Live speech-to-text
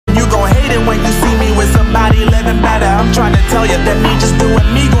it when you see me with somebody living better. I'm trying to tell you that me just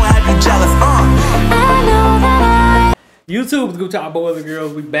doing me gon' have you jealous. YouTube's good, y'all boys and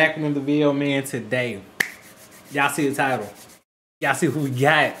girls. We back in the video, man. Today, y'all see the title. Y'all see who we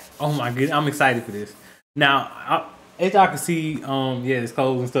got. Oh my goodness, I'm excited for this. Now, as y'all can see, yeah, there's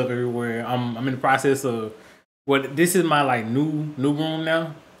clothes and stuff everywhere. I'm in the process of this is my like new room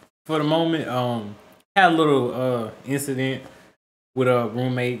now for the moment. Had a little incident with a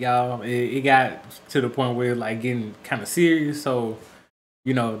roommate, y'all. It got to the point where like getting kind of serious. So,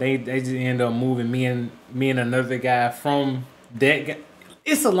 you know, they just end up moving me and another guy from that guy.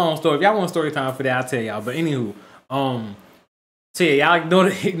 It's a long story. If y'all want story time for that, I'll tell y'all. But anywho, so yeah, y'all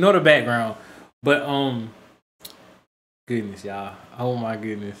ignore the background. But goodness, y'all. Oh my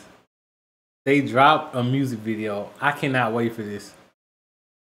goodness. They dropped a music video. I cannot wait for this.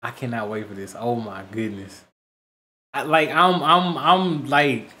 I cannot wait for this. Oh my goodness. I'm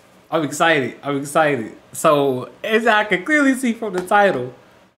excited. I'm excited. So as I can clearly see from the title,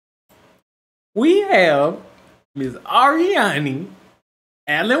 we have Miss Ariani,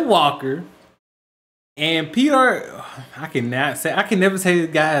 Alan Walker, and Peder. I can never say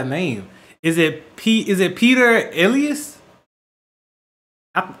this guy's name. Is it Peder Elias?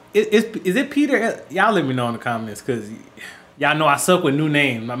 Is it Peder? Y'all let me know in the comments, because y'all know I suck with new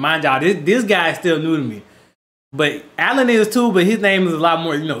names. Mind y'all, this guy is still new to me. But Alan is too, but his name is a lot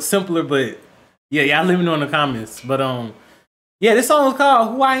more, you know, simpler. But yeah, y'all let me know in the comments. But yeah, this song is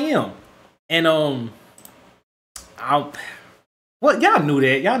called Who I Am. And what y'all knew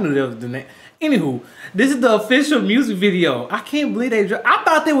that. Y'all knew that was the name. Anywho, this is the official music video. I can't believe I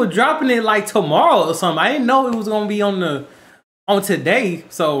thought they were dropping it like tomorrow or something. I didn't know it was gonna be on today.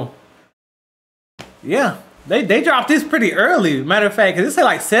 So yeah, they dropped this pretty early. Matter of fact, cause it said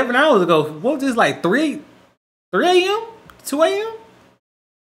like 7 hours ago. What was this, like 3 a.m., 2 a.m.?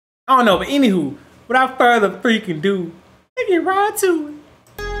 I don't know. But anywho, without further freaking ado, let's get right to it.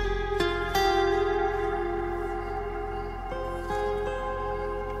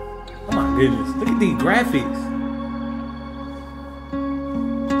 Oh my goodness, look at these graphics.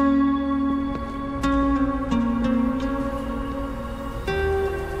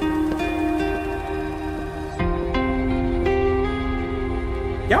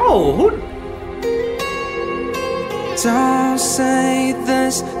 Yo, who? Don't say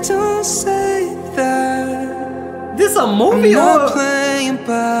this, don't say that. This a movie? I'm not playing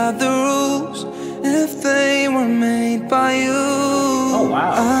by the rules if they were made by you. Oh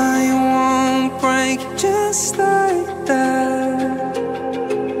wow. I won't break just like that.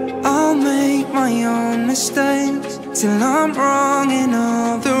 I'll make my own mistakes till I'm wrong in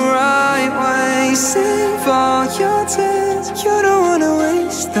all the right ways. Save all your tears, you don't wanna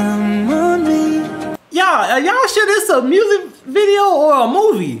waste them on me. Y'all sure this a music video or a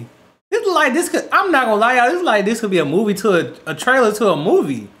movie? This is like this could. I'm not gonna lie, y'all. This is like this could be a movie to a trailer to a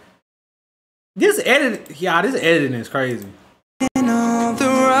movie. This editing is crazy. In all the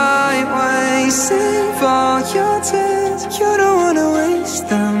right ways, save all your tears. You don't wanna waste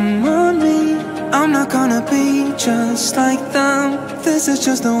them on me. I'm not gonna be just like them. This is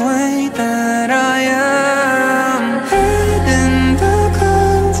just the way that I am. Head in the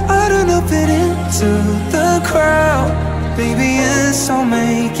clouds, I don't know fit into the crowd. Baby, it's all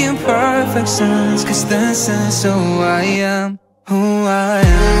making perfect sense, 'cause this is who I am, who I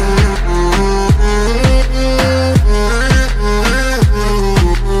am.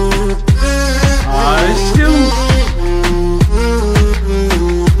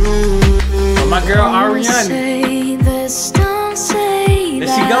 My girl Ariani. There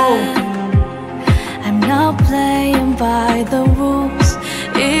she go. I'm not playing by the rules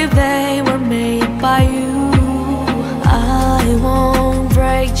if they were made by you. I won't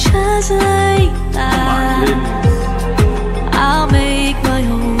break just like that. I'll make my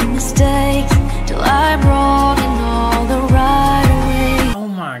own mistakes till I'm wrong in all the right ways. Oh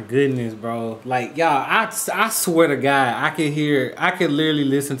my goodness, bro. Like, y'all, I swear to God, I could literally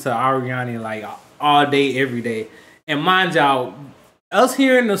listen to Ariani like all day, every day. And mind y'all, us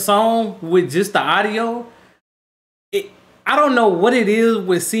hearing the song with just the audio, I don't know what it is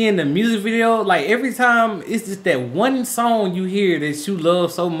with seeing the music video. Like every time, it's just that one song you hear that you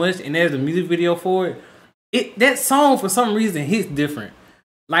love so much, and there's a music video for it. That song for some reason hits different.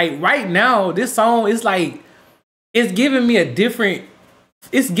 Like right now, this song is like it's giving me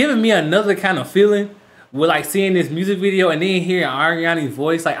another kind of feeling with like seeing this music video and then hearing Ariani's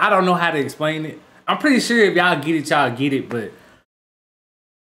voice. Like I don't know how to explain it. I'm pretty sure if y'all get it, y'all get it, but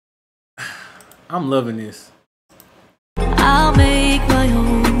I'm loving this. I'll make my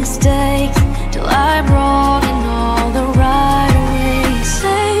own mistakes till I'm wrong in all the right ways.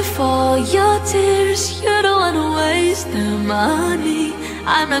 Save all your tears, you don't wanna waste them on me.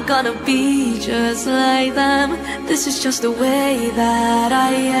 I'm not gonna be just like them. This is just the way that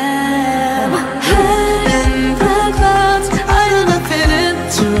I am. Head in the clouds, I do not fit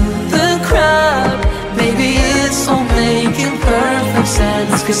into the crowd. Maybe it's all making perfect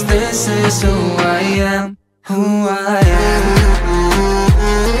sense, 'cause this is who I am, who I am.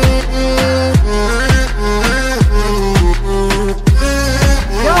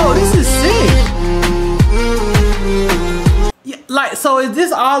 This is sick. Yeah, like, so is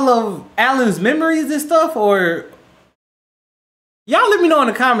this all of Alan's memories and stuff, or y'all let me know in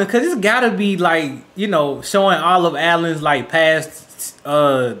the comments, because it's gotta be like, you know, showing all of Alan's like past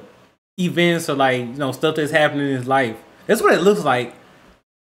events or like, you know, stuff that's happening in his life. That's what it looks like.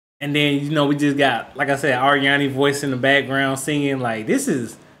 And then, you know, we just got, like I said, Ariani voice in the background singing. Like, this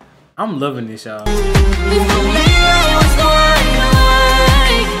is, I'm loving this, y'all.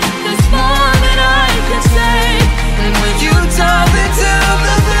 And when you talk into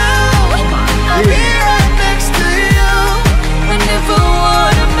the blue, I'll be right next to you. And if a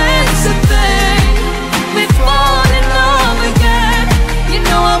water makes a thing, we fall in love again. You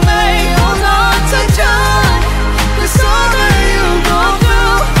know I may hold on to John, 'cause all that you go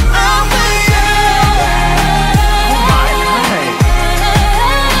through, I'm with you. Oh my God.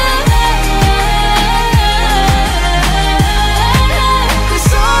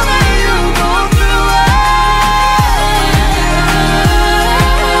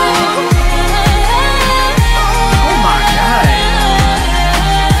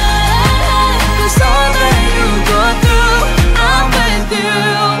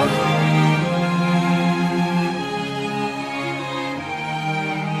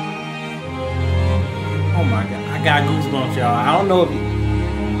 Oh my God, I got goosebumps, y'all. I don't know if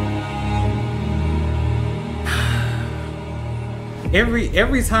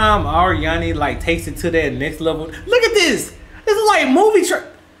every time Ariani like takes it to that next level. Look at this. This is like movie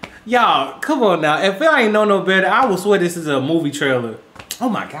y'all, come on now. If I ain't know no better, I will swear this is a movie trailer. Oh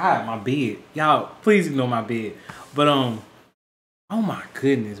my God, my bed. Y'all, please ignore my bed. But oh my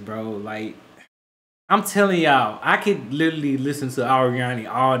goodness, bro. Like, I'm telling y'all, I could literally listen to Ariani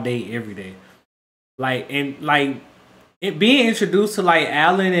all day, every day. Like, and like it being introduced to like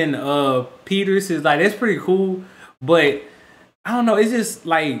Alan and Peder is like, that's pretty cool. But I don't know, it's just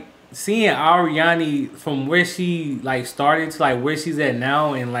like seeing Ariani from where she like started to like where she's at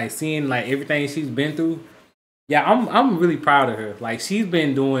now, and like seeing like everything she's been through. Yeah, I'm really proud of her. Like, she's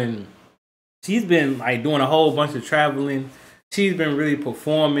been like doing a whole bunch of traveling. She's been really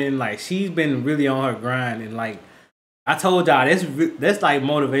performing. Like, she's been really on her grind. And like I told y'all, that's like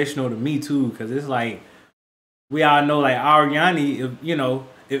motivational to me too, because it's like we all know like Ariani, if you know,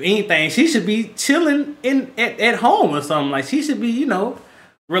 if anything, she should be chilling at home or something. Like, she should be, you know,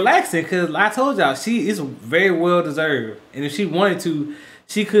 relaxing, because I told y'all, she is very well deserved. And if she wanted to,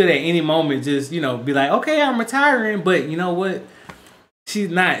 she could at any moment just, you know, be like, okay, I'm retiring. But you know what? She's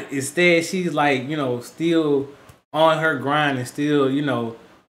not. Instead, she's like, you know, still on her grind and still, you know,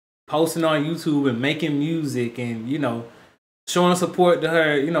 posting on YouTube and making music and, you know, showing support to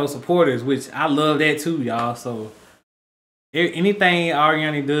her, you know, supporters, which I love that too, y'all. So anything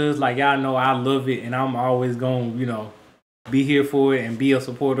Ariani does, like, y'all know I love it, and I'm always going to, you know, be here for it and be a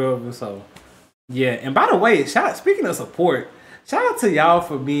supporter of it. So yeah. And by the way, speaking of support, shout out to y'all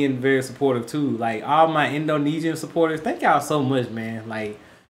for being very supportive too. Like, all my Indonesian supporters, thank y'all so much, man. Like,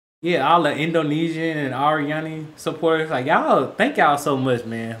 yeah, all the Indonesian and Ariani supporters, like, y'all, thank y'all so much,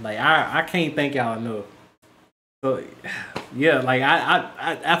 man. Like, I can't thank y'all enough. So yeah, like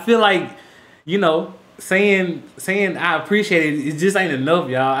I feel like, you know, saying I appreciate it just ain't enough,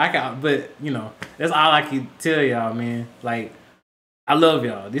 y'all. But you know, that's all I can tell y'all, man. Like, I love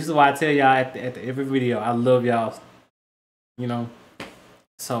y'all. This is why I tell y'all at every video, I love y'all. You know,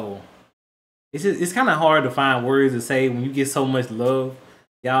 so it's kind of hard to find words to say when you get so much love,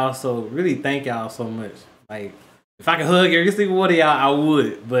 y'all. So really, thank y'all so much. Like, if I could hug every single one of y'all, I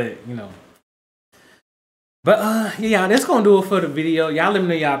would. But you know. But yeah, that's gonna do it for the video. Y'all let me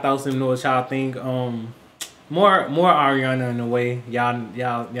know y'all thoughts and know what y'all think. More Ariana in the way.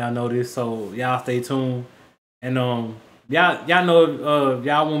 Y'all know this, so y'all stay tuned. And y'all know if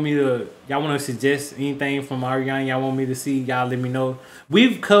y'all want to suggest anything from Ariana y'all want me to see, y'all let me know.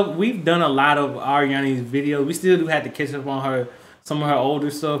 We've done a lot of Ariana's videos. We still do have to catch up on some of her older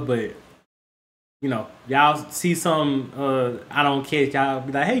stuff, but you know, y'all see some I don't catch, y'all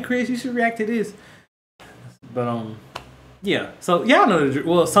be like, hey Chris, you should react to this. But yeah, so y'all know the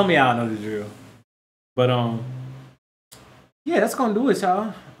drill. Well, some of y'all know the drill. But yeah, that's gonna do it,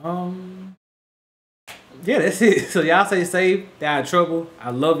 y'all. Yeah, that's it. So y'all stay safe, stay out of trouble.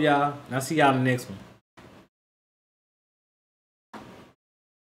 I love y'all, and I'll see y'all in the next one.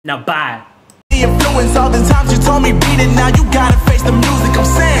 Now, bye. Influence all the times you told me beat it. Now you gotta face the music. I'm